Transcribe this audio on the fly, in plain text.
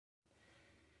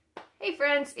Hey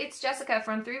friends, it's Jessica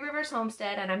from Three Rivers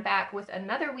Homestead, and I'm back with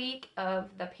another week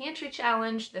of the Pantry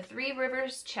Challenge, the Three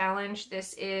Rivers Challenge.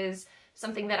 This is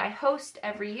something that I host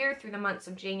every year through the months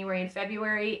of January and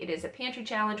February. It is a pantry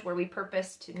challenge where we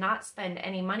purpose to not spend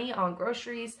any money on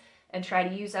groceries and try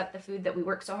to use up the food that we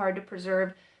work so hard to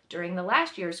preserve during the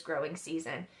last year's growing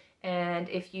season. And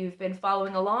if you've been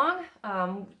following along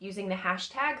using the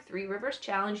hashtag Three Rivers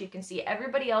Challenge, you can see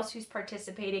everybody else who's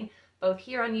participating both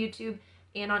here on YouTube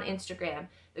and on Instagram.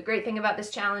 The great thing about this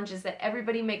challenge is that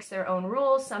everybody makes their own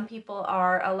rules. Some people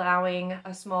are allowing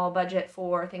a small budget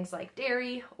for things like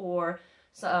dairy or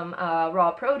some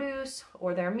raw produce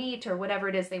or their meat or whatever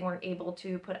it is they weren't able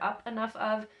to put up enough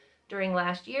of during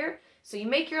last year. So you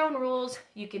make your own rules,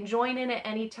 you can join in at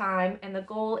any time, and the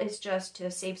goal is just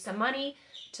to save some money,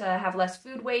 to have less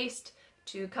food waste,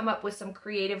 to come up with some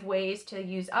creative ways to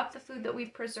use up the food that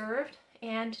we've preserved,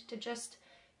 and to just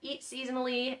eat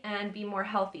seasonally and be more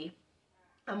healthy.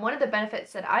 One of the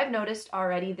benefits that I've noticed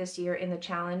already this year in the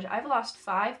challenge, I've lost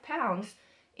 5 pounds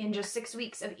in just 6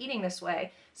 weeks of eating this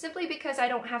way, simply because I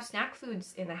don't have snack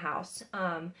foods in the house.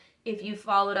 If you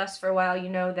followed us for a while, you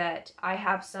know that I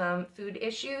have some food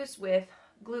issues with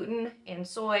gluten and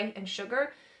soy and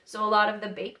sugar. So a lot of the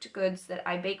baked goods that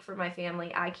I bake for my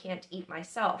family, I can't eat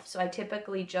myself. So I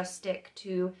typically just stick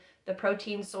to the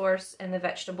protein source and the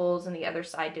vegetables and the other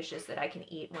side dishes that I can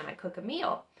eat when I cook a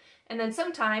meal. And then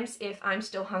sometimes if I'm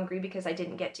still hungry because I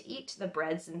didn't get to eat the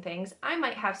breads and things, I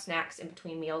might have snacks in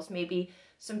between meals, maybe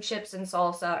some chips and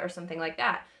salsa or something like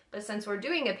that. But since we're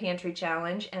doing a pantry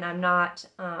challenge and I'm not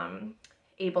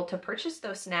able to purchase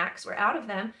those snacks, we're out of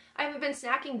them, I haven't been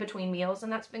snacking between meals,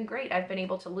 and that's been great. I've been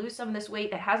able to lose some of this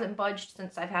weight that hasn't budged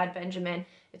since I've had Benjamin.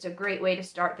 It's a great way to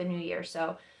start the new year.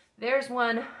 So there's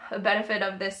one benefit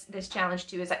of this challenge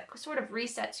too, is it sort of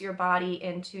resets your body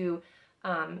into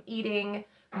eating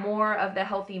more of the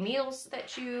healthy meals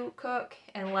that you cook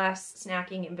and less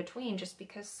snacking in between, just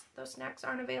because those snacks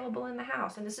aren't available in the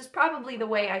house. And this is probably the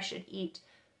way I should eat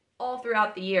all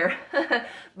throughout the year,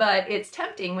 but it's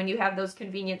tempting when you have those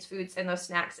convenience foods and those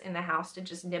snacks in the house to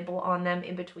just nibble on them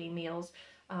in between meals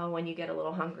when you get a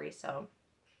little hungry. So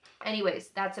anyways,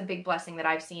 that's a big blessing that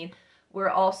I've seen. We're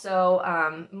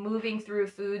also moving through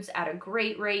foods at a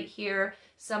great rate here.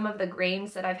 Some of the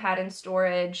grains that I've had in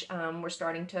storage, we're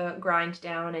starting to grind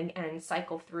down and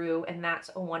cycle through, and that's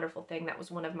a wonderful thing. That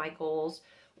was one of my goals.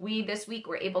 This week,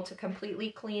 were able to completely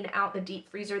clean out the deep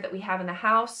freezer that we have in the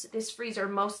house. This freezer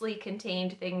mostly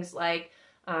contained things like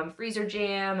freezer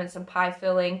jam and some pie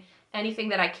filling, anything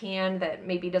that I can that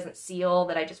maybe doesn't seal,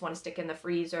 that I just want to stick in the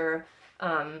freezer.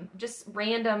 Just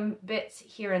random bits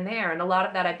here and there, and a lot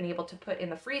of that I've been able to put in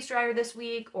the freeze dryer this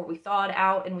week, or we thawed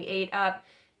out and we ate up,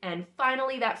 and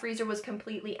finally that freezer was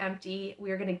completely empty. We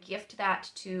are going to gift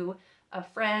that to a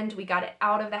friend. We got it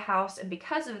out of the house, and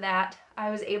because of that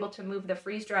I was able to move the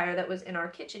freeze dryer that was in our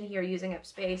kitchen here, using up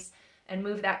space, and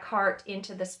move that cart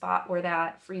into the spot where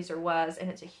that freezer was, and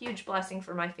it's a huge blessing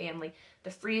for my family.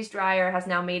 The freeze dryer has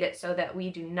now made it so that we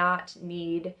do not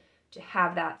need to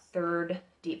have that third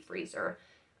deep freezer.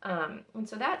 And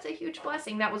so that's a huge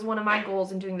blessing. That was one of my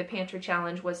goals in doing the pantry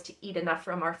challenge, was to eat enough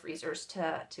from our freezers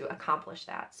to accomplish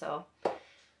that. So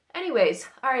anyways,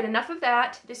 all right, enough of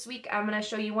that. This week I'm going to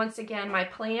show you once again my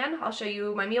plan. I'll show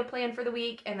you my meal plan for the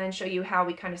week and then show you how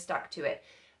we kind of stuck to it.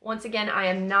 Once again, I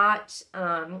am not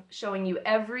showing you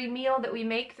every meal that we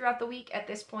make throughout the week at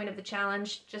this point of the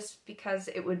challenge, just because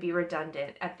it would be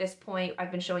redundant. At this point,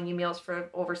 I've been showing you meals for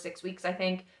over 6 weeks, I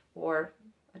think, or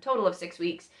a total of 6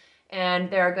 weeks, and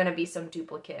there are going to be some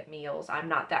duplicate meals. I'm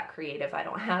not that creative. I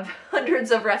don't have hundreds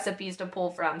of recipes to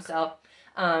pull from, so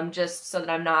just so that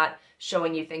I'm not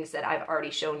showing you things that I've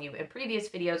already shown you in previous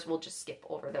videos, we'll just skip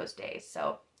over those days.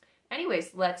 So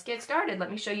anyways, let's get started.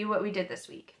 Let me show you what we did this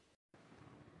week.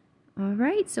 All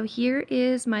right, so here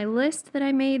is my list that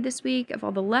I made this week of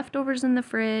all the leftovers in the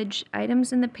fridge,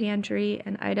 items in the pantry,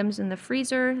 and items in the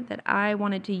freezer that I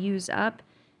wanted to use up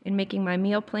in making my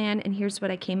meal plan, and here's what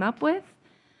I came up with.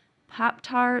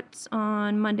 Pop-Tarts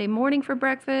on Monday morning for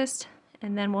breakfast,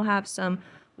 and then we'll have some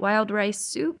wild rice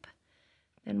soup,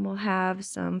 then we'll have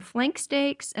some flank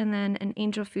steaks, and then an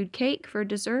angel food cake for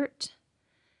dessert.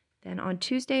 Then on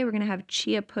Tuesday, we're going to have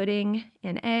chia pudding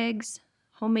and eggs,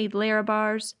 homemade Lara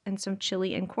bars, and some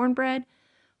chili and cornbread.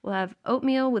 We'll have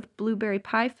oatmeal with blueberry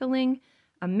pie filling,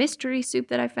 a mystery soup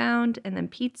that I found, and then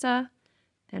pizza.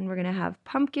 Then we're going to have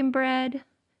pumpkin bread,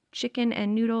 chicken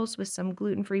and noodles with some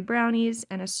gluten-free brownies,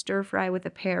 and a stir fry with a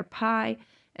pear pie.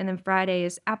 And then Friday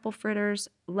is apple fritters,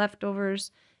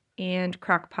 leftovers, and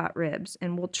crock pot ribs.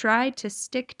 And we'll try to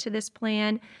stick to this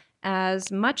plan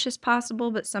as much as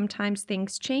possible, but sometimes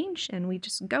things change and we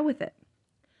just go with it.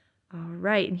 All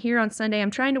right, and here on Sunday,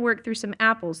 I'm trying to work through some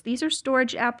apples. These are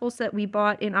storage apples that we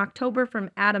bought in October from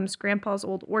Adam's grandpa's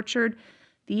old orchard.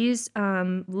 These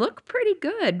look pretty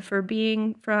good for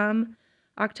being from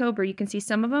October. You can see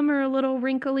some of them are a little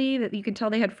wrinkly, that you can tell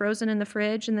they had frozen in the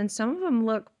fridge, and then some of them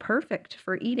look perfect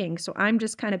for eating. So I'm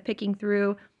just kind of picking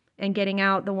through and getting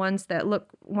out the ones that look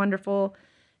wonderful,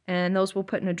 and those we'll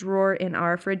put in a drawer in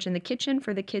our fridge in the kitchen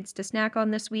for the kids to snack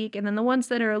on this week. And then the ones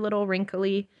that are a little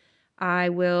wrinkly, I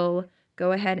will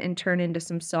go ahead and turn into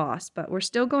some sauce. But we're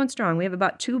still going strong. We have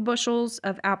about 2 bushels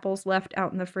of apples left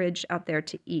out in the fridge out there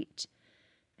to eat.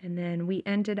 And then we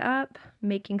ended up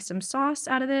making some sauce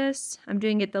out of this. I'm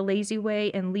doing it the lazy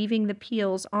way and leaving the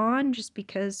peels on just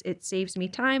because it saves me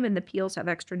time and the peels have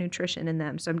extra nutrition in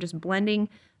them. So I'm just blending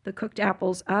the cooked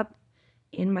apples up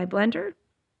in my blender.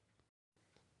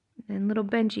 And little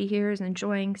Benji here is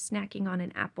enjoying snacking on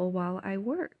an apple while I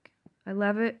work. I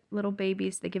love it. Little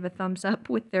babies, they give a thumbs up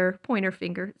with their pointer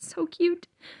finger. It's so cute.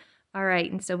 All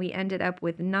right, and so we ended up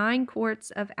with 9 quarts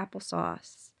of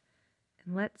applesauce.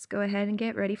 And let's go ahead and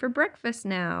get ready for breakfast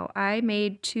now. I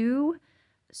made 2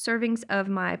 servings of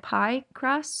my pie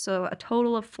crust, so a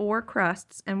total of 4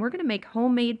 crusts, and we're going to make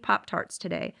homemade Pop-Tarts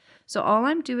today. So all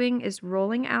I'm doing is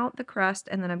rolling out the crust,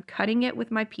 and then I'm cutting it with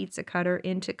my pizza cutter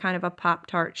into kind of a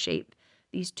Pop-Tart shape.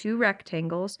 These 2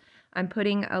 rectangles. I'm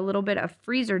putting a little bit of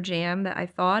freezer jam that I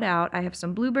thawed out. I have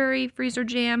some blueberry freezer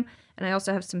jam, and I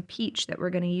also have some peach that we're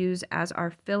going to use as our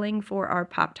filling for our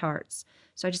Pop-Tarts.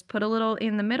 So I just put a little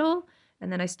in the middle, and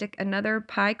then I stick another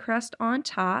pie crust on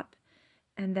top,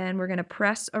 and then we're going to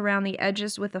press around the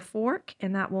edges with a fork,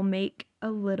 and that will make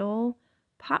a little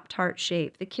Pop-Tart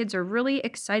shape. The kids are really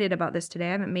excited about this today.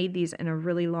 I haven't made these in a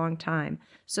really long time.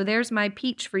 So there's my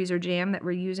peach freezer jam that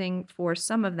we're using for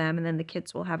some of them, and then the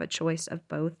kids will have a choice of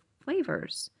both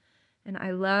flavors. And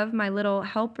I love my little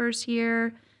helpers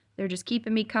here. They're just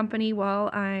keeping me company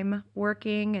while I'm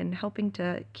working and helping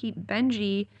to keep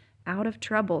Benji out of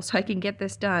trouble so I can get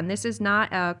this done. This is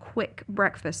not a quick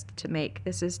breakfast to make.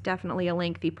 This is definitely a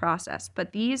lengthy process,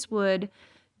 but these would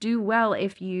do well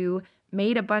if you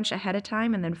made a bunch ahead of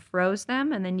time and then froze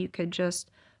them, and then you could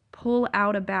just pull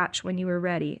out a batch when you were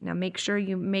ready. Now make sure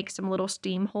you make some little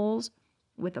steam holes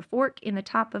with a fork in the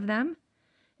top of them,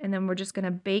 and then we're just going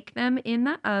to bake them in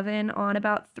the oven on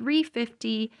about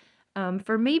 350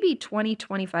 for maybe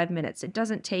 20-25 minutes. It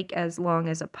doesn't take as long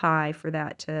as a pie for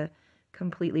that to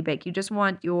completely bake. You just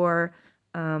want your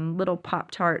little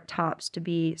Pop-Tart tops to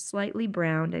be slightly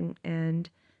browned, and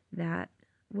that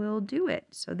will do it.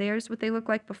 So there's what they look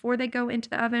like before they go into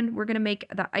the oven. We're going to make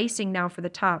the icing now for the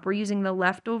top. We're using the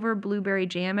leftover blueberry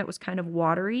jam. It was kind of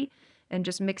watery, and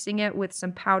just mixing it with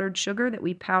some powdered sugar that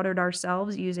we powdered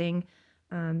ourselves using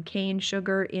cane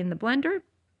sugar in the blender.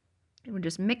 And we're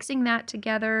just mixing that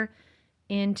together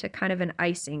into kind of an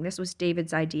icing. This was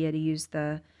David's idea to use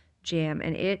the jam,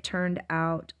 and it turned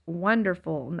out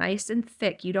wonderful, nice and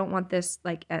thick. You don't want this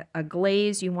like a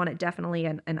glaze. You want it definitely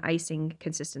an icing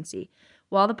consistency.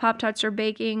 While the Pop-Tarts are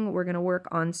baking, we're going to work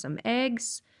on some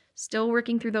eggs. Still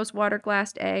working through those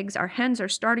water-glassed eggs. Our hens are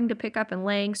starting to pick up and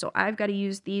laying, so I've got to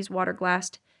use these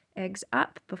water-glassed eggs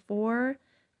up before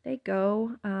they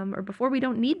go, or before we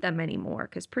don't need them anymore,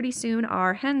 because pretty soon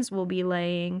our hens will be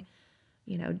laying,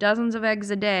 you know, dozens of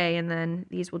eggs a day, and then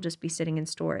these will just be sitting in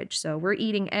storage. So we're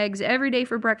eating eggs every day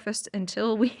for breakfast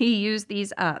until we use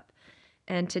these up.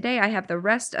 And today I have the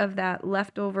rest of that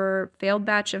leftover failed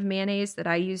batch of mayonnaise that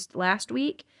I used last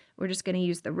week. We're just going to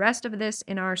use the rest of this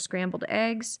in our scrambled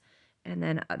eggs. And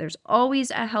then there's always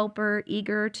a helper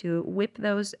eager to whip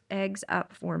those eggs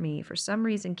up for me. For some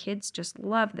reason, kids just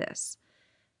love this.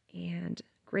 And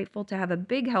grateful to have a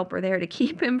big helper there to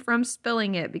keep him from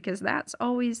spilling it, because that's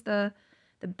always the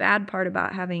bad part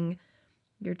about having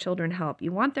your children help.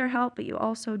 You want their help, but you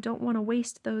also don't want to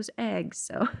waste those eggs.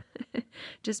 So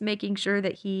just making sure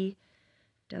that he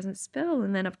doesn't spill.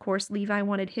 And then, of course, Levi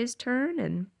wanted his turn,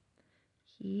 and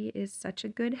he is such a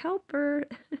good helper.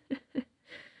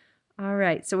 All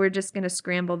right, so we're just going to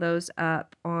scramble those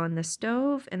up on the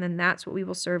stove, and then that's what we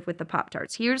will serve with the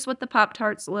Pop-Tarts. Here's what the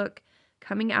Pop-Tarts look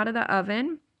coming out of the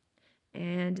oven,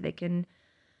 and they can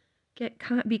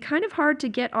be kind of hard to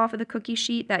get off of the cookie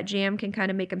sheet. That jam can kind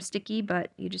of make them sticky,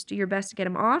 but you just do your best to get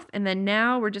them off. And then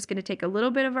now we're just going to take a little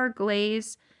bit of our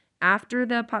glaze after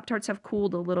the Pop-Tarts have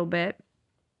cooled a little bit,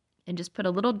 and just put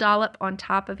a little dollop on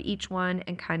top of each one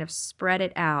and kind of spread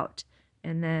it out.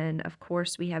 And then, of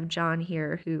course, we have John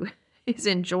here who is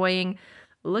enjoying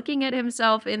looking at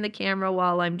himself in the camera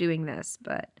while I'm doing this.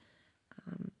 But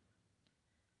the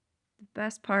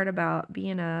best part about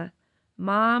being a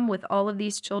mom with all of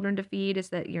these children to feed is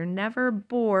that you're never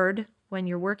bored when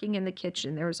you're working in the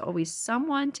kitchen. There's always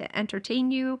someone to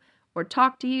entertain you or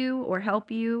talk to you or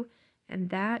help you, and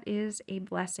that is a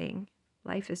blessing.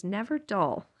 Life is never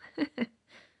dull.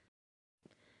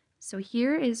 So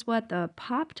here is what the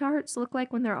Pop-Tarts look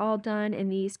like when they're all done,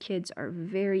 and these kids are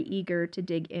very eager to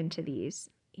dig into these.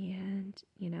 And,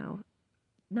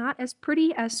 not as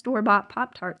pretty as store-bought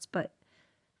Pop-Tarts, but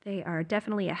they are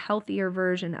definitely a healthier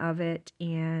version of it,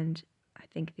 and I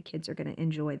think the kids are going to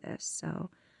enjoy this. So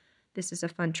this is a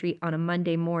fun treat on a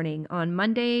Monday morning. On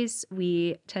Mondays,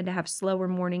 we tend to have slower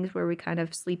mornings where we kind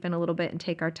of sleep in a little bit and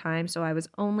take our time. So I was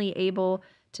only able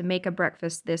to make a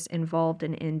breakfast this involved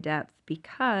and in-depth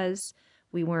because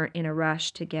we weren't in a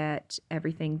rush to get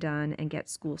everything done and get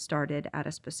school started at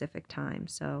a specific time.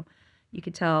 So you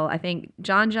could tell, I think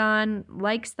John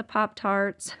likes the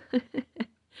Pop-Tarts.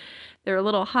 They're a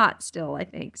little hot still, I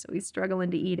think, so he's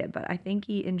struggling to eat it, but I think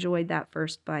he enjoyed that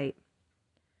first bite.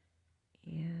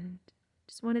 And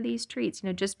just one of these treats.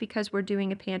 Just because we're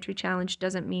doing a pantry challenge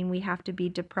doesn't mean we have to be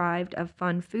deprived of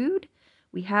fun food.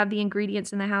 We have the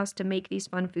ingredients in the house to make these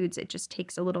fun foods. It just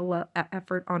takes a little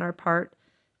effort on our part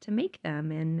to make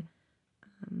them. And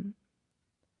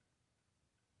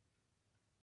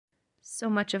so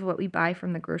much of what we buy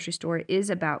from the grocery store is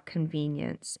about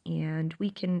convenience, and we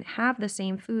can have the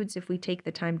same foods if we take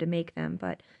the time to make them.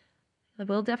 But I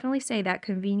will definitely say that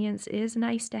convenience is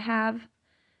nice to have,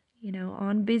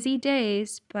 on busy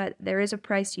days, but there is a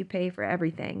price you pay for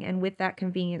everything. And with that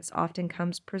convenience often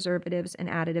comes preservatives and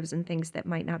additives and things that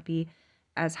might not be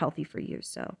as healthy for you.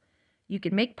 So you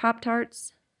can make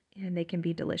Pop-Tarts and they can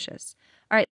be delicious.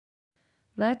 All right,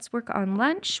 let's work on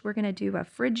lunch. We're going to do a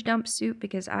fridge dump soup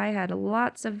because I had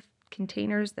lots of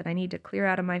containers that I need to clear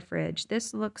out of my fridge.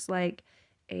 This looks like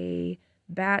a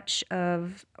batch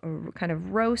of kind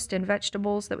of roast and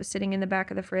vegetables that was sitting in the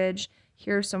back of the fridge.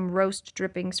 Here's some roast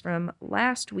drippings from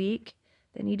last week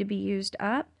that need to be used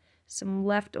up. Some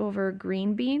leftover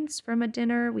green beans from a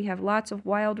dinner. We have lots of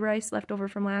wild rice left over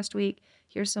from last week.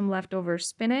 Here's some leftover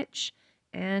spinach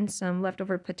and some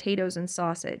leftover potatoes and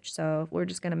sausage. So we're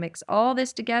just going to mix all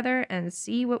this together and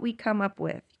see what we come up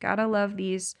with. You gotta love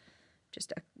these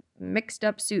just mixed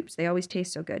up soups. They always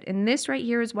taste so good. And this right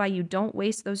here is why you don't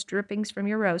waste those drippings from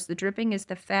your roast. The dripping is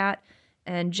the fat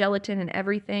and gelatin and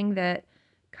everything that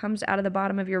comes out of the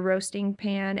bottom of your roasting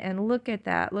pan. And look at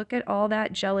that. Look at all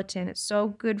that gelatin. It's so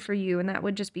good for you, and that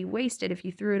would just be wasted if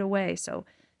you threw it away. So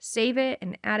save it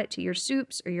and add it to your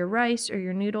soups or your rice or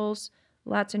your noodles.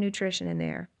 Lots of nutrition in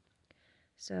there.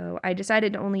 So I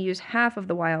decided to only use half of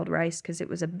the wild rice because it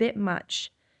was a bit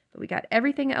much. But we got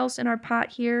everything else in our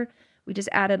pot here. We just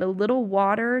added a little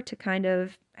water to kind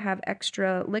of have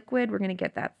extra liquid. We're going to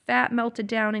get that fat melted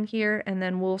down in here, and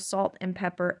then we'll salt and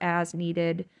pepper as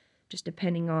needed, just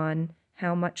depending on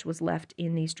how much was left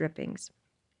in these drippings.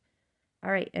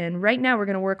 All right, and right now we're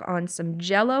going to work on some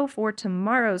Jell-O for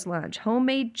tomorrow's lunch.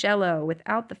 Homemade Jell-O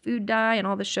without the food dye and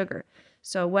all the sugar.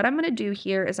 So what I'm going to do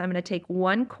here is I'm going to take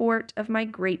 1 quart of my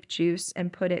grape juice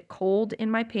and put it cold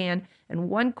in my pan, and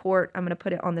 1 quart I'm going to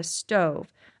put it on the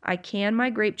stove. I can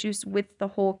my grape juice with the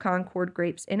whole Concord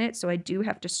grapes in it, so I do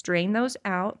have to strain those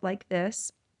out like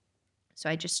this.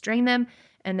 So I just strain them,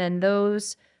 and then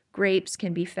those grapes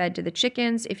can be fed to the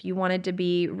chickens. If you wanted to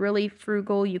be really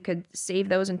frugal, you could save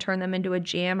those and turn them into a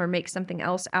jam or make something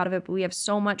else out of it. But we have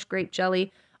so much grape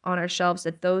jelly on our shelves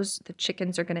that the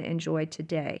chickens are going to enjoy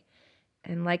today.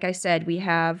 And like I said, we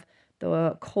have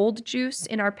the cold juice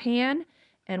in our pan.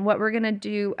 And what we're going to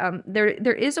do, there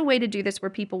is a way to do this where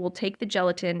people will take the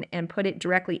gelatin and put it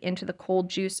directly into the cold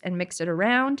juice and mix it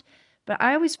around. But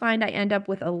I always find I end up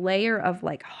with a layer of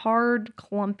like hard,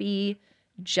 clumpy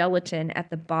gelatin at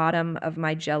the bottom of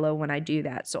my Jell-O when I do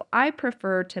that. So I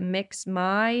prefer to mix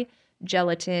my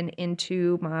gelatin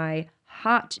into my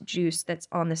hot juice that's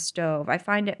on the stove. I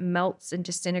find it melts and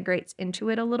disintegrates into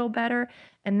it a little better.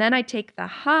 And then I take the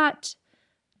hot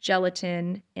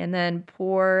gelatin and then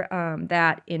pour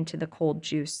that into the cold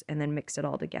juice and then mix it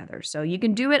all together. So you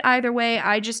can do it either way.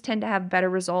 I just tend to have better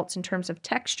results in terms of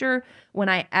texture when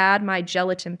I add my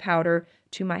gelatin powder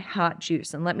to my hot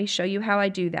juice. And let me show you how I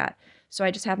do that. So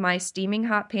I just have my steaming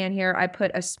hot pan here. I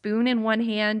put a spoon in one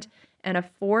hand and a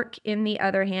fork in the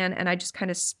other hand, and I just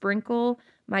kind of sprinkle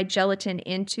my gelatin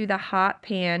into the hot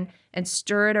pan and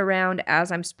stir it around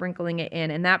as I'm sprinkling it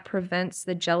in. And that prevents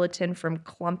the gelatin from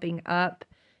clumping up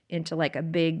into like a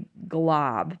big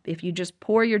glob. If you just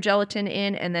pour your gelatin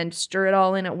in and then stir it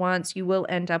all in at once, you will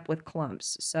end up with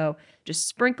clumps. So just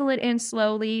sprinkle it in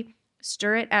slowly,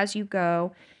 stir it as you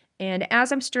go. And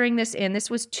as I'm stirring this in, this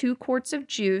was 2 quarts of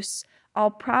juice.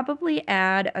 I'll probably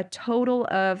add a total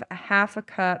of a half a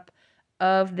cup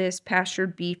of this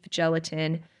pastured beef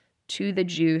gelatin to the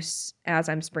juice as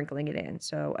I'm sprinkling it in.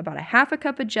 So about a half a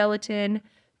cup of gelatin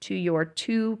to your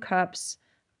 2 cups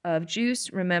of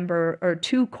juice, remember, or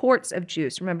 2 quarts of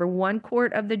juice. Remember, 1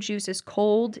 quart of the juice is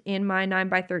cold in my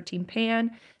 9x13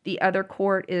 pan. The other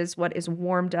quart is what is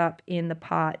warmed up in the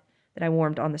pot that I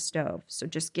warmed on the stove. So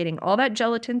just getting all that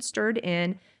gelatin stirred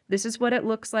in. This is what it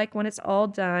looks like when it's all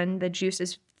done. The juice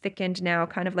is thickened now,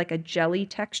 kind of like a jelly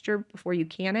texture before you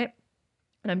can it.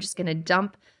 And I'm just going to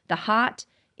dump the hot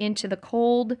into the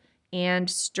cold and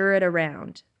stir it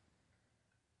around.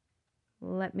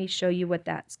 Let me show you what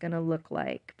that's going to look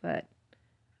like, but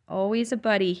always a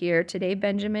buddy here. Today,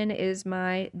 Benjamin is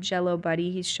my Jell-O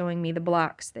buddy. He's showing me the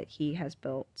blocks that he has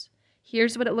built.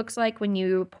 Here's what it looks like when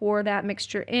you pour that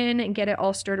mixture in and get it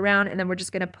all stirred around, and then we're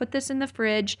just going to put this in the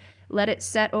fridge, let it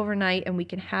set overnight, and we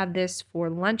can have this for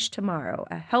lunch tomorrow.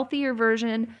 A healthier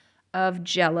version of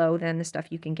Jell-O than the stuff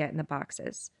you can get in the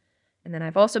boxes. And then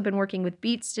I've also been working with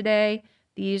beets today.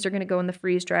 These are going to go in the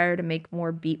freeze dryer to make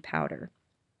more beet powder.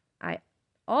 I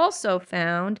also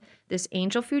found this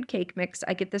angel food cake mix.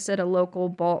 I get this at a local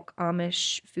bulk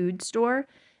Amish food store.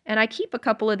 And I keep a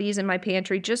couple of these in my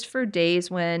pantry just for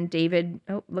days when David,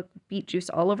 oh, look, beet juice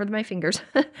all over my fingers.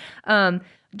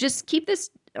 Just keep this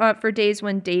for days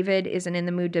when David isn't in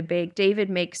the mood to bake. David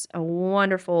makes a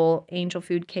wonderful angel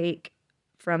food cake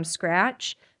from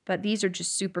scratch, but these are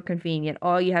just super convenient.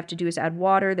 All you have to do is add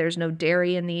water. There's no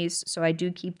dairy in these, so I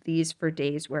do keep these for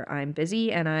days where I'm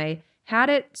busy, and I had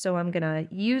it, so I'm going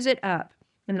to use it up.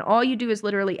 And then all you do is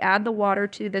literally add the water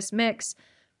to this mix,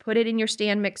 put it in your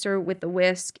stand mixer with the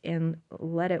whisk, and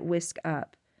let it whisk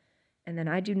up. And then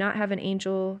I do not have an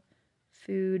angel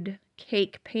food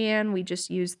cake pan. We just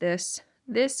use this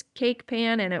cake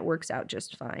pan, and it works out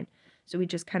just fine. So we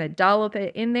just kind of dollop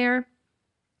it in there,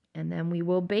 and then we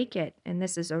will bake it. And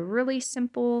this is a really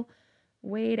simple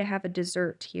way to have a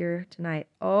dessert here tonight.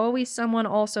 Always someone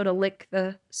also to lick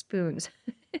the spoons.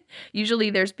 Usually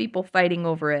there's people fighting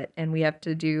over it, and we have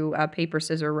to do paper,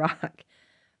 scissors, rock.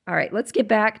 All right, let's get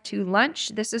back to lunch.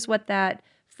 This is what that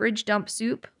fridge dump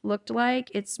soup looked like.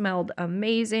 It smelled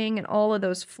amazing, and all of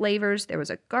those flavors. There was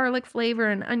a garlic flavor,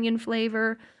 an onion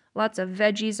flavor, lots of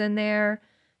veggies in there.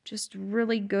 Just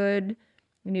really good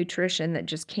nutrition that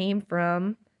just came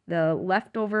from the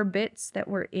leftover bits that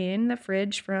were in the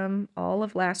fridge from all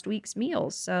of last week's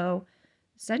meals. So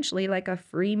essentially like a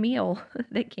free meal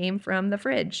that came from the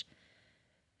fridge.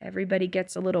 Everybody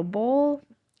gets a little bowl,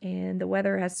 and the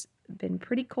weather has been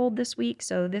pretty cold this week,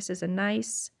 so this is a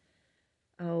nice,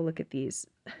 oh, look at these.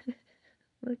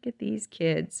 Look at these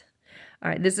kids. All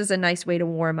right, this is a nice way to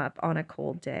warm up on a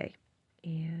cold day.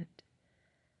 And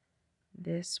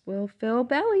this will fill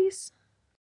bellies.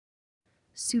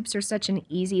 Soups are such an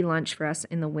easy lunch for us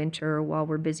in the winter while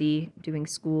we're busy doing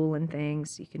school and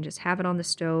things. You can just have it on the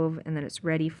stove, and then it's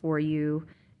ready for you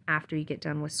after you get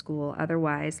done with school.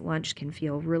 Otherwise, lunch can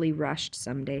feel really rushed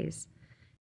some days.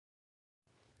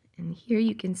 And here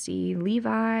you can see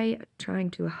Levi trying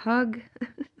to hug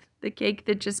the cake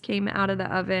that just came out of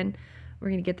the oven. We're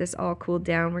going to get this all cooled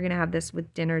down. We're going to have this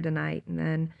with dinner tonight. And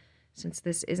then since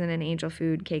this isn't an angel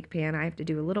food cake pan, I have to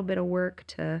do a little bit of work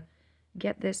to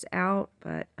get this out,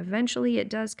 but eventually it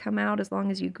does come out as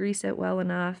long as you grease it well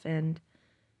enough, and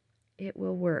it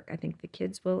will work. I think the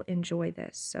kids will enjoy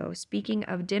this. So speaking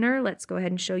of dinner, let's go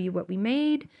ahead and show you what we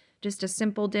made. Just a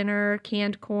simple dinner,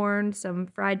 canned corn, some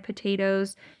fried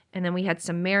potatoes, and then we had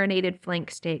some marinated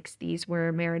flank steaks. These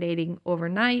were marinating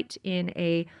overnight in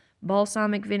a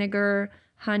balsamic vinegar,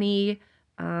 honey,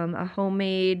 a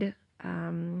homemade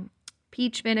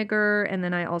peach vinegar, and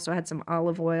then I also had some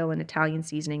olive oil and Italian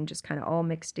seasoning, just kind of all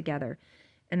mixed together.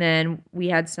 And then we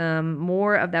had some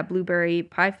more of that blueberry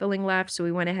pie filling left, so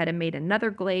we went ahead and made another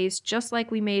glaze, just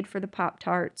like we made for the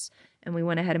Pop-Tarts, and we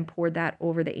went ahead and poured that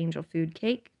over the angel food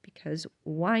cake, because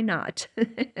why not?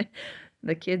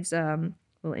 The kids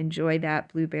will enjoy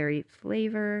that blueberry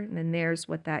flavor. And then there's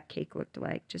what that cake looked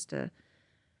like, just a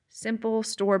simple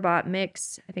store-bought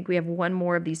mix. I think we have one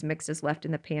more of these mixes left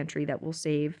in the pantry that we'll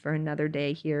save for another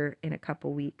day here in a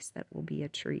couple weeks. That will be a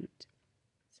treat.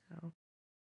 So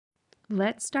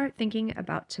let's start thinking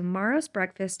about tomorrow's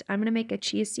breakfast. I'm going to make a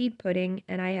chia seed pudding,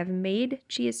 and I have made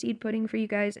chia seed pudding for you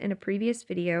guys in a previous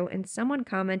video, and someone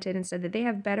commented and said that they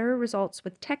have better results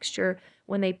with texture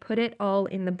when they put it all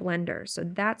in the blender. So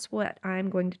that's what I'm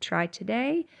going to try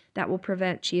today. That will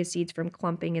prevent chia seeds from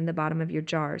clumping in the bottom of your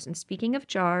jars. And speaking of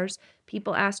jars,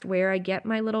 people asked where I get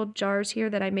my little jars here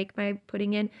that I make my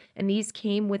pudding in, and these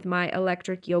came with my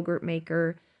electric yogurt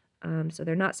maker. So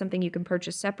they're not something you can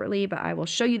purchase separately, but I will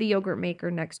show you the yogurt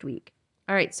maker next week.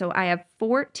 All right, so I have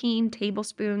 14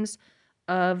 tablespoons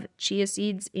of chia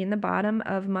seeds in the bottom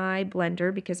of my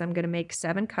blender because I'm going to make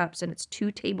 7 cups and it's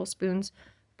 2 tablespoons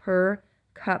per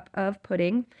cup of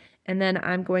pudding. And then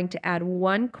I'm going to add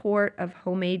 1 quart of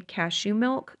homemade cashew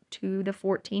milk to the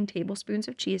 14 tablespoons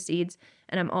of chia seeds.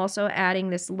 And I'm also adding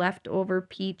this leftover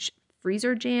peach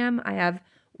freezer jam. I have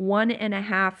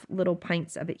 1.5 little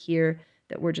pints of it here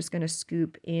that we're just going to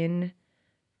scoop in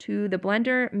to the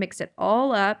blender, mix it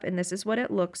all up, and this is what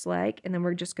it looks like. And then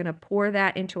we're just going to pour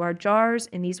that into our jars,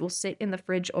 and these will sit in the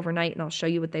fridge overnight, and I'll show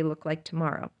you what they look like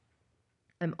tomorrow.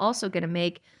 I'm also going to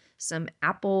make some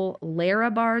apple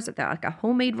Lara bars, like a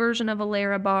homemade version of a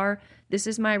Lara bar. This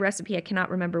is my recipe. I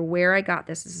cannot remember where I got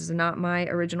this. This is not my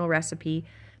original recipe,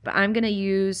 but I'm going to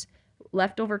use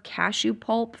leftover cashew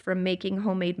pulp from making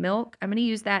homemade milk. I'm going to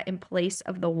use that in place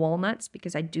of the walnuts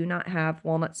because I do not have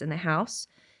walnuts in the house.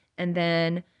 And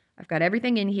then I've got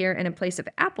everything in here, and in place of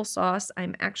applesauce,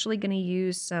 I'm actually going to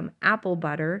use some apple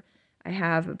butter. I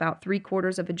have about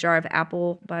 3/4 of a jar of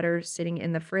apple butter sitting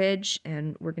in the fridge,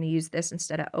 and we're going to use this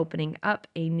instead of opening up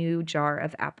a new jar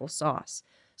of applesauce.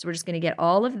 So we're just going to get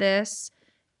all of this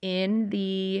in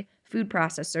the food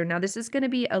processor. Now this is going to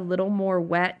be a little more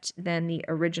wet than the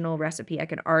original recipe. I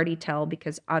can already tell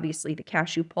because obviously the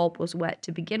cashew pulp was wet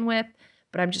to begin with,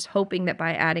 but I'm just hoping that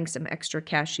by adding some extra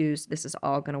cashews, this is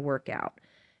all going to work out.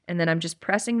 And then I'm just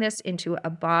pressing this into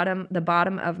the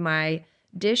bottom of my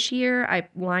dish here. I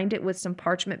lined it with some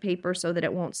parchment paper so that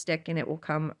it won't stick and it will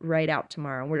come right out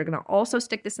tomorrow. And we're going to also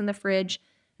stick this in the fridge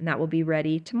and that will be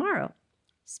ready tomorrow.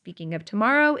 Speaking of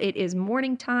tomorrow, it is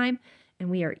morning time and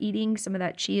we are eating some of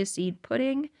that chia seed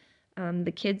pudding.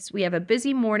 The kids, we have a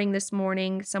busy morning this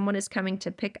morning. Someone is coming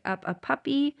to pick up a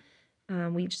puppy.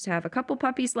 We just have a couple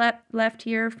puppies left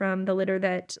here from the litter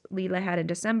that Leela had in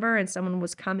December, and someone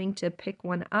was coming to pick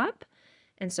one up.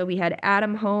 And so we had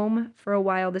Adam home for a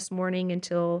while this morning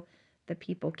until the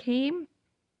people came.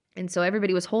 And so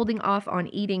everybody was holding off on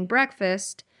eating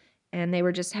breakfast, and they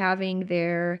were just having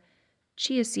their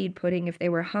chia seed pudding if they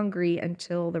were hungry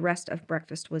until the rest of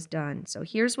breakfast was done. So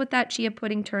here's what that chia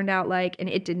pudding turned out like, and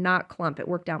it did not clump. It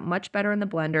worked out much better in the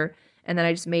blender. And then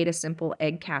I just made a simple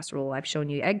egg casserole. I've shown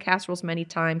you egg casseroles many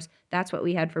times. That's what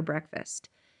we had for breakfast.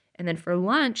 And then for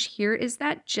lunch, here is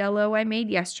that Jell-O I made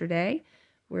yesterday.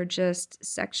 We're just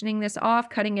sectioning this off,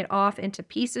 cutting it off into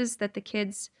pieces that the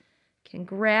kids can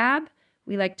grab.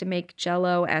 We like to make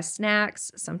Jell-O as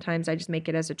snacks. Sometimes I just make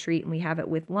it as a treat and we have it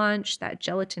with lunch. That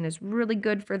gelatin is really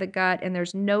good for the gut and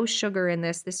there's no sugar in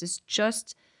this. This is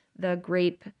just the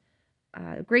grape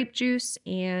juice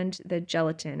and the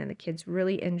gelatin, and the kids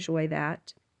really enjoy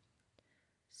that.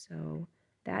 So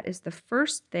that is the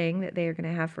first thing that they are going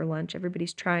to have for lunch.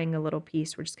 Everybody's trying a little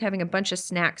piece. We're just having a bunch of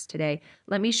snacks today.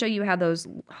 Let me show you how those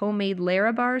homemade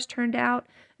Lara bars turned out.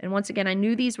 And once again, I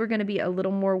knew these were going to be a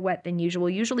little more wet than usual.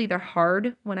 Usually they're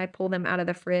hard when I pull them out of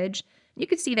the fridge. You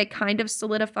can see they kind of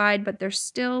solidified, but they're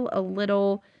still a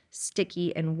little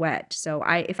sticky and wet. So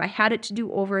if I had it to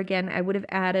do over again, I would have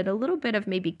added a little bit of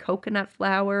maybe coconut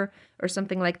flour or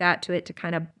something like that to it to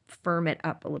kind of firm it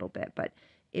up a little bit. But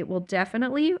it will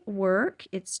definitely work.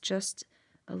 It's just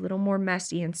a little more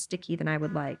messy and sticky than I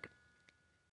would like.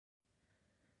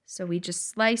 So we just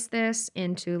slice this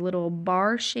into little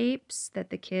bar shapes that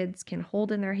the kids can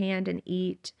hold in their hand and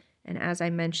eat. And as I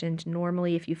mentioned,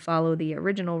 normally if you follow the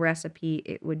original recipe,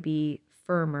 it would be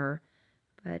firmer.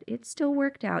 But it still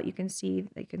worked out. You can see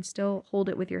they can still hold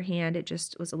it with your hand. It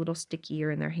just was a little stickier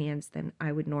in their hands than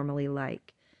I would normally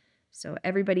like. So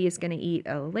everybody is going to eat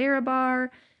a Lara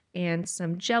bar and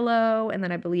some Jell-O, and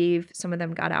then I believe some of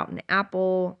them got out an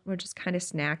apple. We're just kind of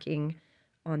snacking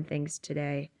on things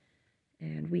today.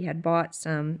 And we had bought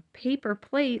some paper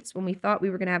plates when we thought we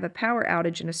were going to have a power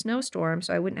outage in a snowstorm,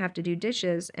 so I wouldn't have to do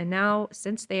dishes. And now,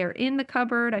 since they are in the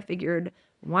cupboard, I figured,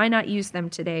 why not use them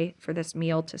today for this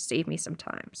meal to save me some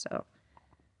time? So,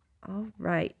 all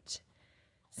right.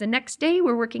 So next day,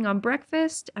 we're working on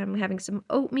breakfast. I'm having some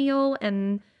oatmeal,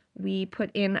 and we put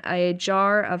in a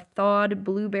jar of thawed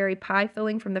blueberry pie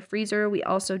filling from the freezer. We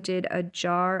also did a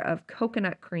jar of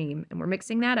coconut cream, and we're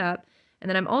mixing that up. And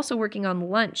then I'm also working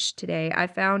on lunch today. I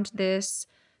found this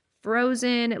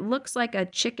frozen, it looks like a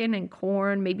chicken and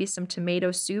corn, maybe some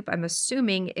tomato soup. I'm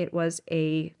assuming it was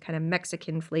a kind of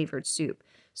Mexican flavored soup.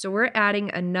 So we're adding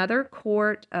another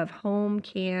quart of home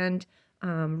canned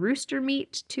rooster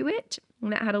meat to it.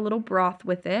 And that had a little broth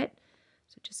with it.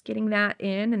 So just getting that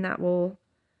in, and that will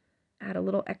add a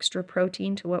little extra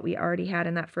protein to what we already had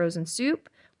in that frozen soup.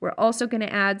 We're also going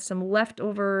to add some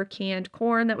leftover canned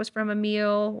corn that was from a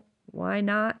meal. Why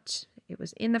not? It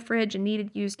was in the fridge and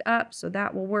needed used up, so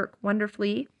that will work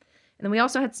wonderfully. And then we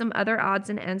also had some other odds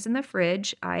and ends in the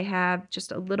fridge. I have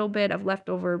just a little bit of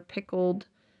leftover pickled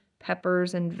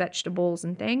peppers and vegetables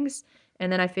and things.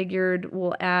 And then I figured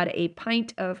we'll add a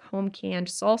pint of home canned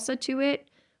salsa to it.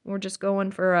 We're just going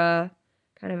for a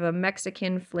kind of a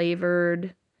Mexican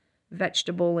flavored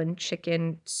vegetable and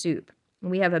chicken soup. And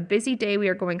we have a busy day. We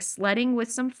are going sledding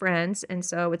with some friends. And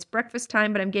so it's breakfast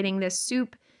time, but I'm getting this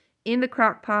soup in the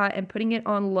crock pot and putting it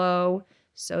on low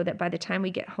so that by the time we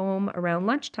get home around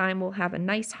lunchtime, we'll have a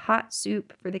nice hot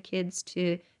soup for the kids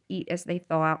to eat as they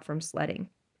thaw out from sledding.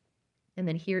 And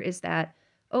then here is that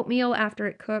oatmeal after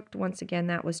it cooked. Once again,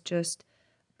 that was just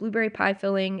blueberry pie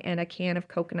filling and a can of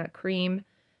coconut cream.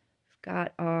 We've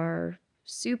got our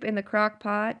soup in the crock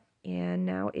pot, and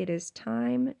now it is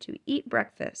time to eat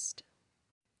breakfast.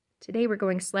 Today we're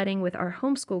going sledding with our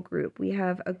homeschool group. We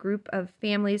have a group of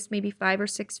families, maybe 5 or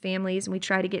 6 families, and we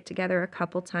try to get together a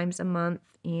couple times a month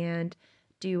and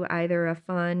do either a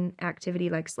fun activity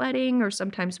like sledding, or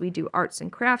sometimes we do arts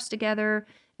and crafts together.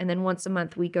 And then once a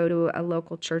month we go to a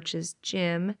local church's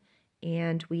gym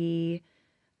and we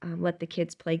let the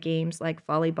kids play games like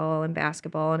volleyball and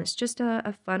basketball. And it's just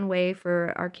a fun way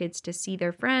for our kids to see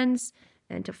their friends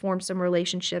and to form some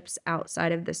relationships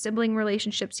outside of the sibling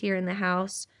relationships here in the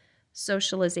house.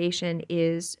 Socialization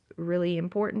is really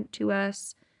important to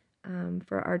us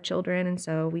for our children. And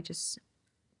so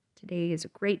today is a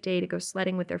great day to go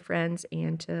sledding with their friends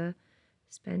and to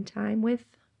spend time with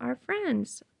our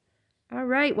friends. All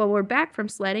right, well, we're back from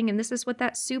sledding, and this is what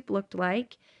that soup looked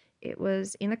like. It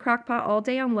was in the crock pot all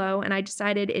day on low, and I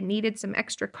decided it needed some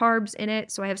extra carbs in it,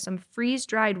 so I have some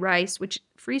freeze-dried rice, which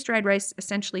freeze-dried rice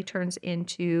essentially turns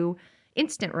into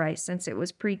instant rice since it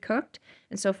was pre-cooked.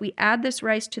 And so if we add this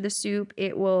rice to the soup,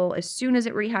 it will, as soon as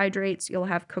it rehydrates, you'll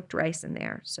have cooked rice in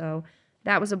there. So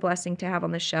that was a blessing to have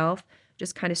on the shelf.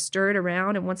 Just kind of stir it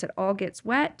around, and once it all gets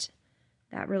wet,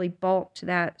 that really bulked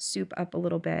that soup up a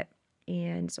little bit.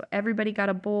 And so everybody got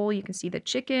a bowl. You can see the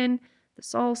chicken, the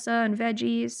salsa, and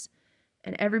veggies.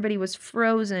 And everybody was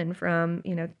frozen from,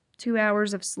 2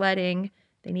 hours of sledding.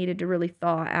 They needed to really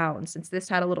thaw out. And since this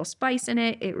had a little spice in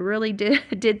it, it really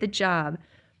did the job.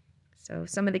 So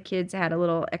some of the kids had a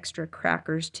little extra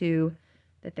crackers too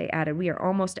that they added. We are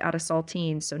almost out of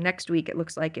saltines. So next week it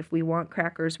looks like if we want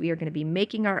crackers, we are going to be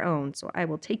making our own. So I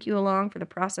will take you along for the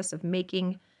process of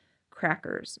making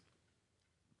crackers.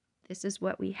 This is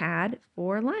what we had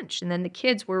for lunch. And then the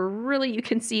kids were really, you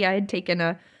can see I had taken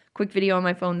a quick video on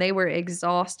my phone. They were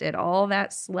exhausted, all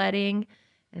that sledding.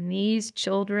 And these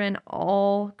children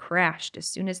all crashed as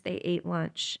soon as they ate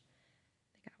lunch.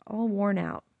 They got all worn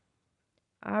out.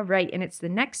 All right, and it's the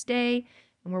next day,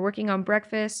 and we're working on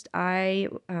breakfast. I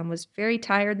was very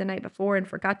tired the night before and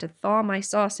forgot to thaw my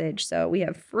sausage. So we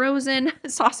have frozen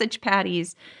sausage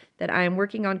patties that I'm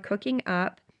working on cooking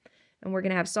up. And we're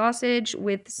going to have sausage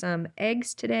with some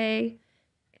eggs today.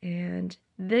 And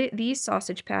these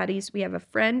sausage patties, we have a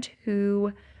friend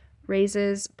who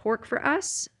raises pork for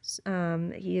us.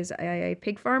 He is a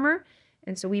pig farmer.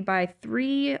 And so we buy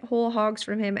 3 whole hogs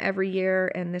from him every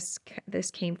year. And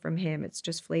this came from him. It's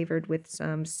just flavored with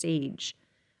some sage.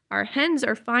 Our hens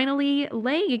are finally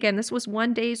laying again. This was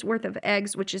 1 day's worth of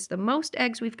eggs, which is the most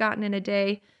eggs we've gotten in a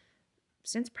day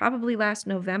since probably last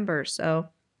November. So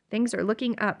things are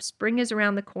looking up. Spring is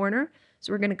around the corner,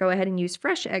 so we're going to go ahead and use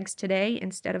fresh eggs today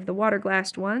instead of the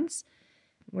water-glassed ones.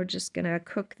 We're just going to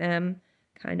cook them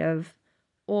kind of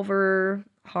over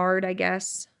hard, I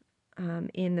guess,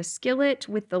 in the skillet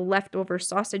with the leftover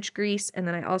sausage grease. And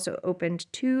then I also opened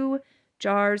 2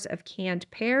 jars of canned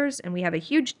pears, and we have a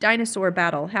huge dinosaur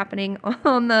battle happening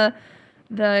on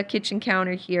the kitchen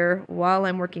counter here while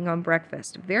I'm working on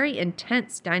breakfast. Very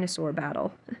intense dinosaur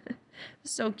battle.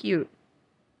 So cute.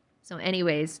 So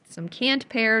anyways, some canned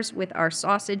pears with our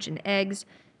sausage and eggs,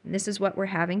 and this is what we're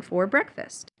having for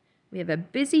breakfast. We have a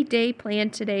busy day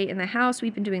planned today in the house.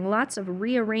 We've been doing lots of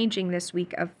rearranging this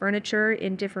week of furniture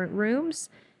in different rooms,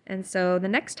 and so the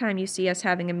next time you see us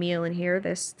having a meal in here,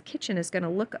 this kitchen is going to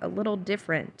look a little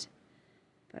different.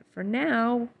 But for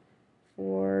now,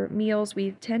 for meals,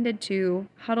 we've tended to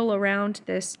huddle around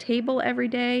this table every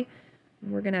day.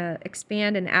 We're going to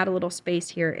expand and add a little space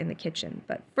here in the kitchen.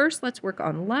 But first, let's work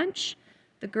on lunch.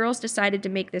 The girls decided to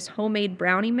make this homemade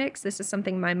brownie mix. This is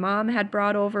something my mom had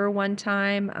brought over one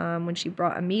time when she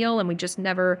brought a meal, and we just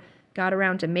never got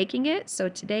around to making it. So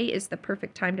today is the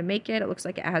perfect time to make it. It looks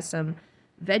like it has some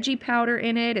veggie powder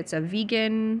in it. It's a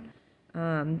vegan,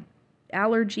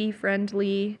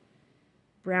 allergy-friendly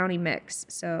brownie mix.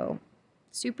 So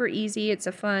super easy. It's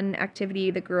a fun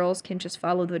activity. The girls can just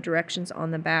follow the directions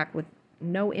on the back with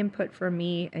no input from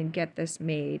me and get this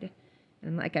made.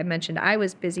 And like I mentioned, I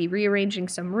was busy rearranging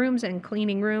some rooms and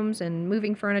cleaning rooms and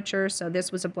moving furniture, so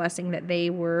this was a blessing that they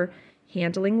were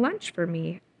handling lunch for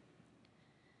me.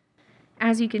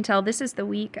 As you can tell, this is the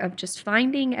week of just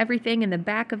finding everything in the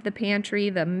back of the pantry,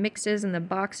 the mixes and the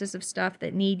boxes of stuff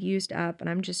that need used up, and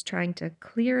I'm just trying to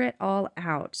clear it all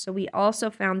out. So we also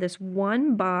found this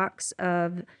one box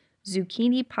of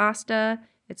zucchini pasta.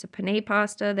 It's a penne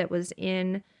pasta that was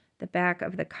in the back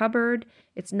of the cupboard.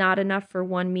 It's not enough for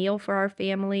one meal for our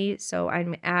family, so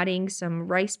I'm adding some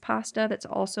rice pasta that's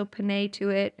also penne to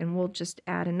it, and we'll just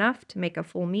add enough to make a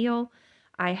full meal.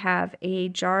 I have a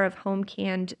jar of home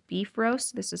canned beef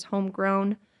roast. This is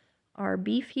homegrown, our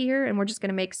beef here, and we're just going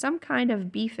to make some kind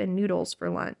of beef and noodles for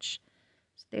lunch.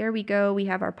 So there we go. We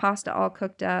have our pasta all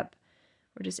cooked up.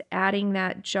 We're just adding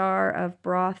that jar of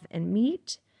broth and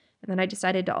meat. And then I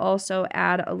decided to also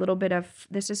add a little bit of,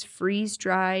 this is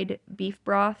freeze-dried beef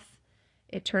broth.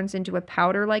 It turns into a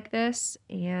powder like this,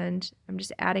 and I'm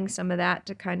just adding some of that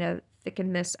to kind of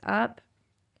thicken this up.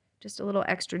 Just a little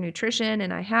extra nutrition,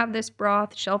 and I have this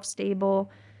broth shelf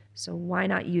stable, so why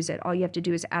not use it? All you have to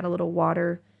do is add a little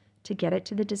water to get it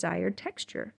to the desired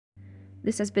texture.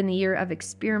 This has been the year of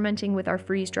experimenting with our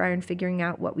freeze dryer and figuring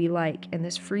out what we like, and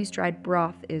this freeze-dried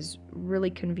broth is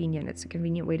really convenient. It's a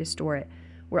convenient way to store it.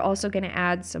 We're also going to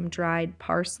add some dried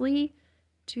parsley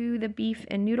to the beef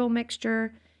and noodle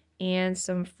mixture, and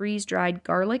some freeze-dried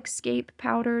garlic scape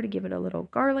powder to give it a little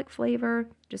garlic flavor.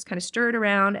 Just kind of stir it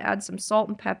around, add some salt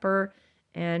and pepper,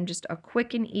 and just a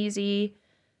quick and easy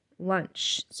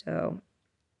lunch. So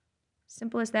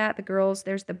simple as that. The girls,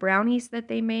 there's the brownies that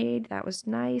they made. That was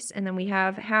nice. And then we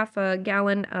have half a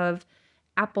gallon of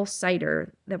apple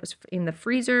cider that was in the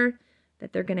freezer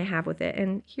that they're going to have with it.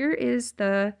 And here is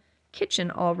the kitchen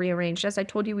all rearranged. As I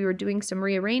told you, we were doing some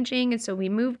rearranging, and so we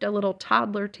moved a little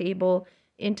toddler table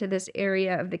into this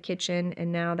area of the kitchen,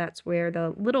 and now that's where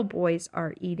the little boys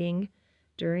are eating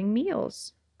during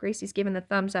meals. Gracie's given the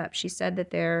thumbs up. She said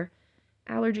that their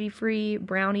allergy-free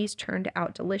brownies turned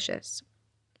out delicious.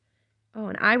 Oh,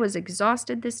 and I was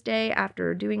exhausted this day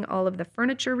after doing all of the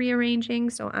furniture rearranging,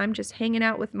 so I'm just hanging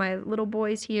out with my little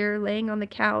boys here, laying on the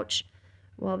couch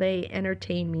while they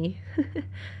entertain me.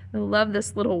 I love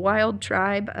this little wild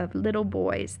tribe of little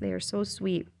boys. They are so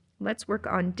sweet. Let's work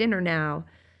on dinner now.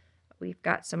 We've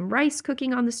got some rice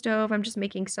cooking on the stove. I'm just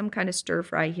making some kind of stir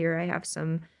fry here. I have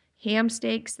some ham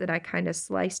steaks that I kind of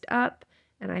sliced up,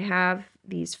 and I have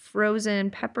these frozen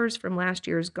peppers from last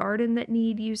year's garden that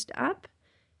need used up.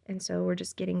 And so we're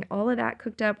just getting all of that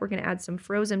cooked up. We're going to add some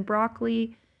frozen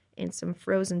broccoli and some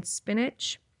frozen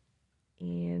spinach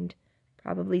and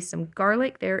probably some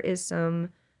garlic. There is some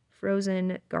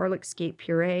frozen garlic scape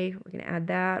puree. We're going to add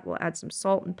that. We'll add some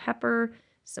salt and pepper,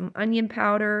 some onion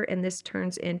powder, and this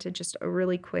turns into just a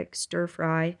really quick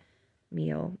stir-fry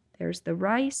meal. There's the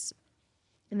rice,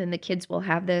 and then the kids will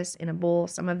have this in a bowl.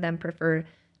 Some of them prefer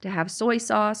to have soy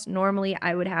sauce. Normally,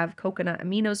 I would have coconut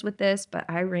aminos with this, but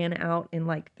I ran out in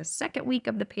like the second week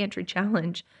of the pantry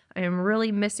challenge. I am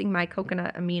really missing my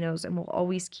coconut aminos, and will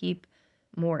always keep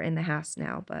more in the house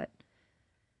now, but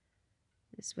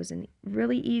this was a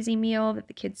really easy meal that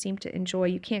the kids seem to enjoy.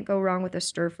 You can't go wrong with a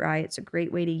stir fry. It's a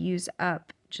great way to use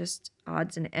up just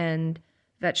odds and end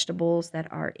vegetables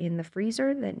that are in the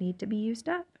freezer that need to be used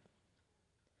up.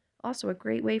 Also a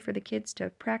great way for the kids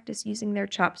to practice using their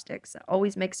chopsticks. That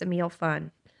always makes a meal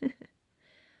fun.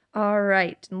 All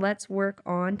right, let's work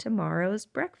on tomorrow's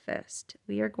breakfast.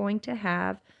 We are going to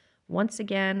have, once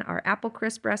again, our apple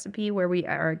crisp recipe where we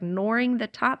are ignoring the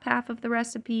top half of the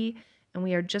recipe, and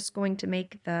we are just going to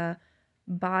make the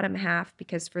bottom half,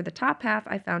 because for the top half,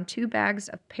 I found 2 bags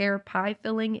of pear pie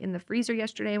filling in the freezer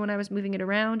yesterday when I was moving it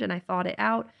around, and I thawed it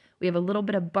out. We have a little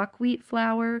bit of buckwheat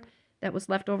flour that was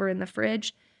left over in the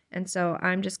fridge, and so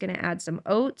I'm just going to add some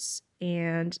oats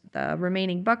and the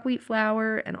remaining buckwheat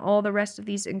flour and all the rest of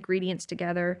these ingredients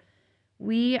together.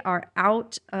 We are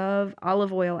out of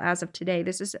olive oil as of today.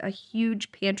 This is a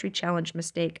huge pantry challenge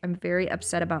mistake. I'm very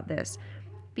upset about this,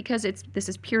 because this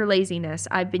is pure laziness.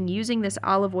 I've been using this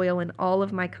olive oil in all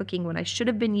of my cooking when I should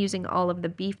have been using all of the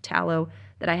beef tallow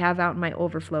that I have out in my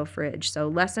overflow fridge. So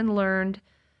lesson learned.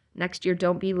 Next year,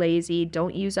 don't be lazy.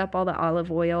 Don't use up all the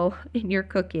olive oil in your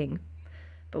cooking.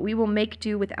 But we will make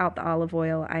do without the olive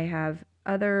oil. I have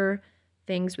other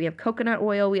things. We have coconut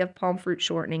oil. We have palm fruit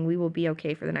shortening. We will be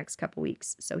okay for the next couple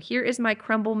weeks. So here is my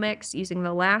crumble mix using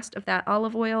the last of that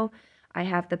olive oil. I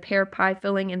have the pear pie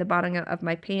filling in the bottom of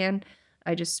my pan.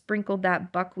 I just sprinkled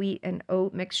that buckwheat and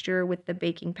oat mixture with the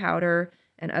baking powder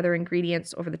and other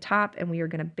ingredients over the top, and we are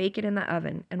going to bake it in the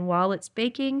oven. And while it's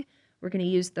baking, we're going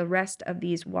to use the rest of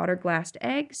these water glassed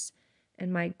eggs.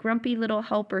 And my grumpy little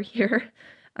helper here,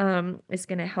 is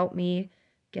going to help me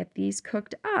get these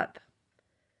cooked up.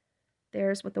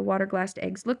 There's what the water glassed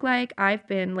eggs look like. I've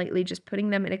been lately just putting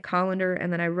them in a colander,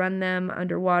 and then I run them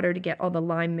under water to get all the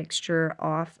lime mixture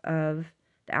off of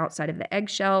the outside of the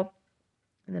eggshell.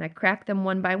 And then I crack them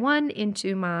one by one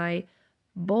into my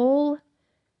bowl,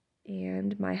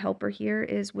 and my helper here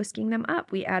is whisking them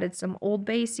up. We added some Old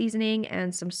Bay seasoning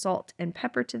and some salt and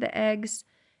pepper to the eggs,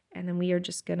 and then we are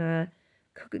just gonna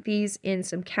cook these in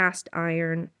some cast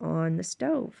iron on the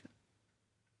stove.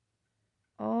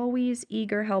 Always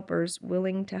eager helpers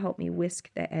willing to help me whisk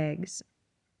the eggs.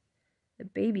 The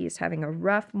baby is having a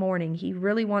rough morning. He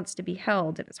really wants to be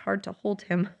held, and it's hard to hold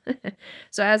him.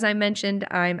 So as I mentioned,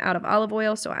 I'm out of olive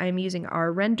oil, so I'm using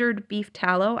our rendered beef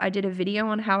tallow. I did a video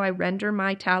on how I render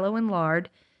my tallow and lard,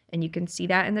 and you can see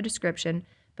that in the description.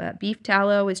 But beef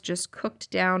tallow is just cooked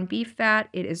down beef fat.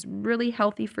 It is really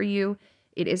healthy for you.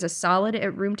 It is a solid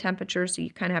at room temperature, so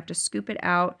you kind of have to scoop it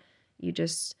out. You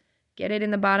just get it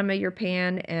in the bottom of your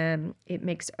pan, and it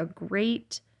makes a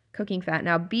great cooking fat.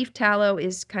 Now, beef tallow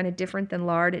is kind of different than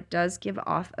lard. It does give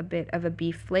off a bit of a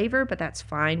beef flavor, but that's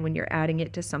fine when you're adding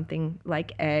it to something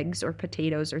like eggs or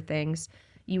potatoes or things.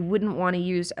 You wouldn't want to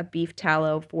use a beef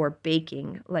tallow for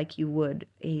baking like you would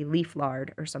a leaf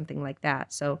lard or something like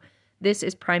that. So this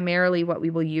is primarily what we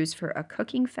will use for a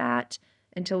cooking fat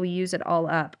until we use it all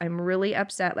up. I'm really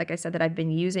upset, like I said, that I've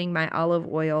been using my olive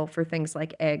oil for things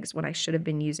like eggs when I should have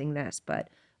been using this, but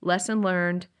lesson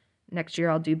learned. Next year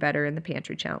I'll do better in the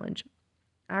pantry challenge.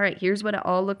 All right, here's what it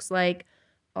all looks like,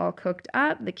 all cooked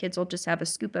up. The kids will just have a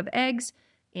scoop of eggs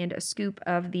and a scoop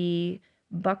of the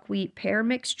buckwheat pear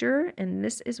mixture, and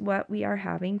this is what we are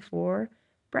having for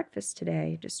breakfast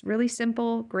today. Just really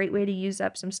simple, great way to use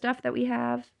up some stuff that we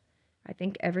have. I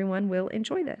think everyone will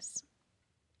enjoy this.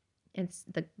 And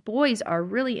the boys are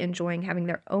really enjoying having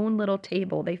their own little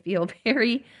table. They feel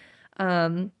very,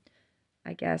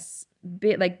 I guess,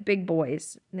 like big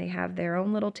boys. They have their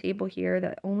own little table here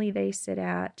that only they sit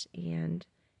at, and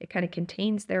it kind of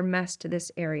contains their mess to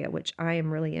this area, which I am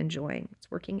really enjoying.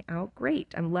 It's working out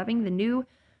great. I'm loving the new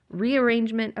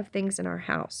rearrangement of things in our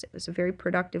house. It was a very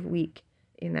productive week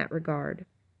in that regard.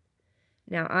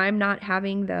 Now, I'm not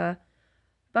having the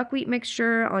buckwheat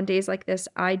mixture on days like this.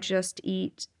 I just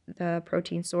eat the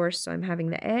protein source, so I'm having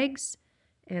the eggs,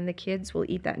 and the kids will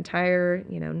eat that entire,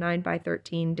 9 by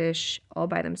 13 dish all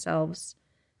by themselves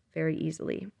very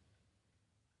easily.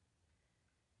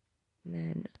 And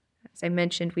then, as I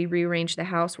mentioned, we rearranged the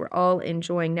house. We're all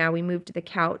enjoying. Now we moved the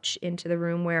couch into the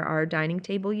room where our dining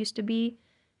table used to be,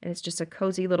 and it's just a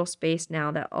cozy little space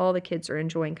now that all the kids are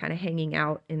enjoying kind of hanging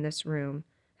out in this room.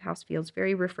 The house feels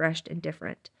very refreshed and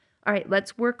different. All right,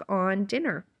 let's work on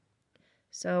dinner.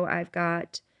 So I've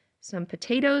got some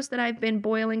potatoes that I've been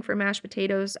boiling for mashed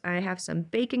potatoes. I have some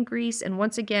bacon grease, and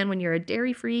once again, when you're a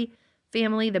dairy-free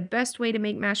family, the best way to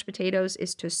make mashed potatoes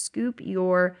is to scoop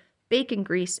your bacon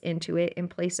grease into it in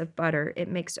place of butter. It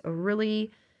makes a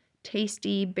really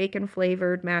tasty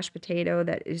bacon-flavored mashed potato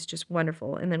that is just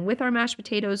wonderful. And then with our mashed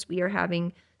potatoes, we are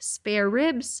having spare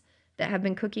ribs that have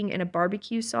been cooking in a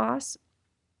barbecue sauce.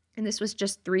 And this was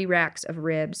just 3 racks of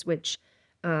ribs, which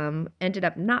ended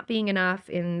up not being enough.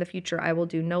 In the future, I will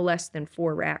do no less than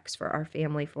 4 racks for our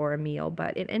family for a meal,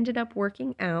 but it ended up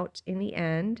working out in the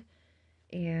end.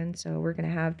 And so we're going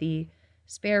to have the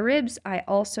spare ribs. I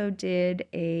also did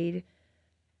a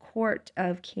quart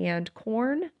of canned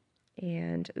corn,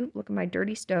 and look at my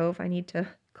dirty stove. I need to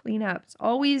clean up. It's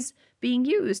always being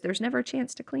used. There's never a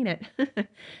chance to clean it.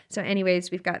 So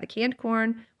anyways, we've got the canned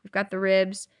corn, we've got the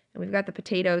ribs, and we've got the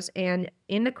potatoes, and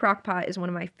in the crock pot is one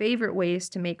of my favorite ways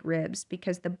to make ribs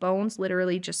because the bones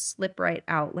literally just slip right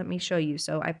out. Let me show you.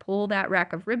 So I pull that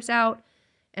rack of ribs out,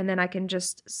 and then I can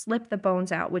just slip the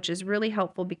bones out, which is really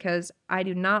helpful because I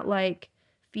do not like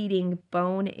feeding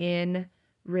bone-in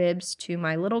ribs to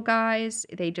my little guys.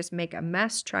 They just make a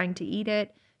mess trying to eat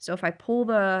it. So if I pull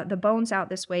the bones out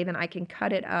this way, then I can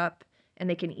cut it up, and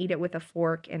they can eat it with a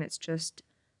fork, and it's just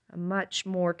a much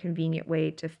more convenient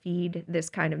way to feed this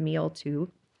kind of meal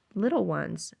to little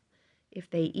ones. If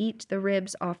they eat the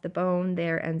ribs off the bone,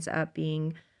 there ends up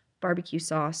being barbecue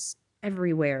sauce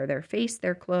everywhere. Their face,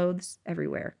 their clothes,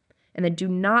 everywhere. And then do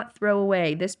not throw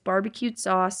away. This barbecued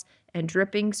sauce and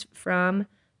drippings from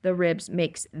the ribs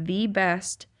makes the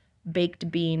best baked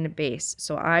bean base.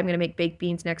 So I'm going to make baked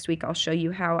beans next week. I'll show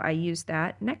you how I use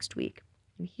that next week.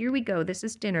 And here we go. This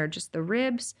is dinner. Just the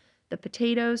ribs, the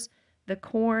potatoes, the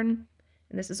corn,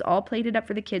 and this is all plated up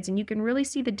for the kids. And you can really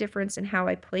see the difference in how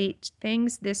I plate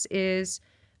things. This is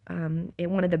in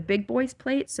one of the big boys'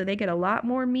 plates, so they get a lot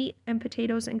more meat and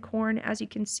potatoes and corn, as you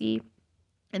can see.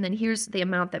 And then here's the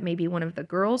amount that maybe one of the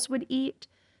girls would eat.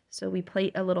 so we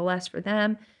plate a little less for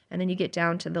them, and then you get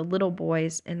down to the little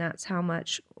boys, and that's how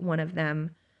much one of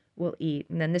them will eat.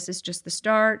 And then this is just the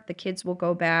start. The kids will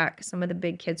go back. Some of the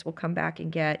big kids will come back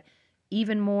and get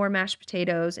even more mashed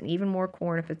potatoes and even more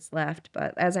corn if it's left.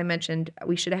 But as I mentioned,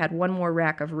 we should have had one more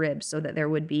rack of ribs so that there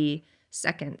would be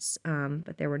seconds.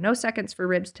 But there were no seconds for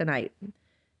ribs tonight.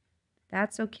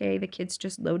 That's okay. The kids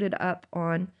just loaded up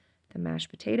on the mashed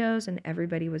potatoes and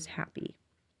everybody was happy.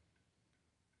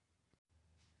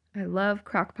 I love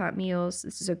crock pot meals.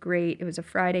 It was a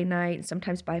Friday night, and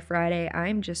sometimes by Friday,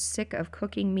 I'm just sick of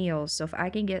cooking meals. So if I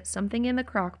can get something in the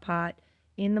crock pot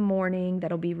in the morning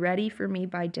that'll be ready for me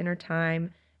by dinner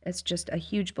time, it's just a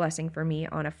huge blessing for me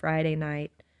on a Friday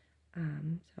night.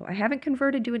 So I haven't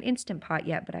converted to an Instant Pot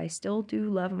yet, but I still do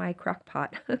love my crock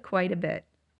pot quite a bit.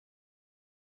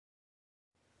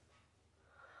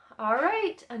 All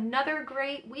right, another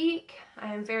great week.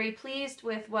 I am very pleased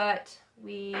with what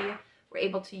we were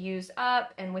able to use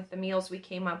up and with the meals we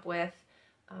came up with.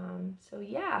 So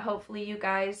yeah, hopefully you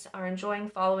guys are enjoying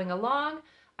following along.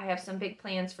 I have some big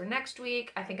plans for next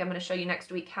week. I think I'm going to show you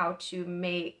next week how to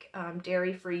make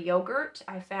dairy-free yogurt.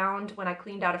 I found when I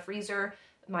cleaned out a freezer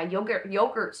my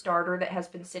yogurt starter that has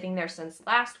been sitting there since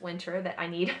last winter that I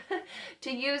need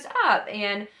to use up.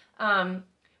 And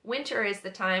winter is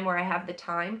the time where I have the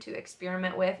time to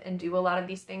experiment with and do a lot of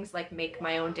these things, like make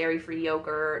my own dairy-free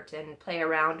yogurt and play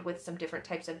around with some different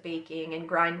types of baking and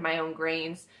grind my own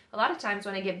grains. A lot of times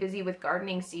when I get busy with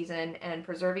gardening season and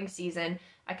preserving season,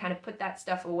 I kind of put that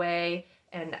stuff away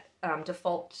and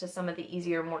default to some of the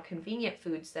easier, more convenient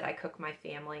foods that I cook my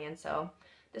family. And so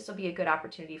this will be a good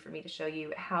opportunity for me to show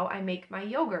you how I make my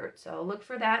yogurt. So look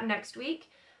for that next week.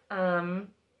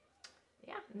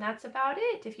 Yeah, and that's about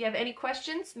it. If you have any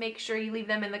questions, make sure you leave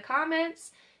them in the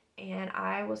comments. And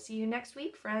I will see you next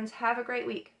week, friends. Have a great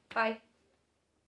week. Bye.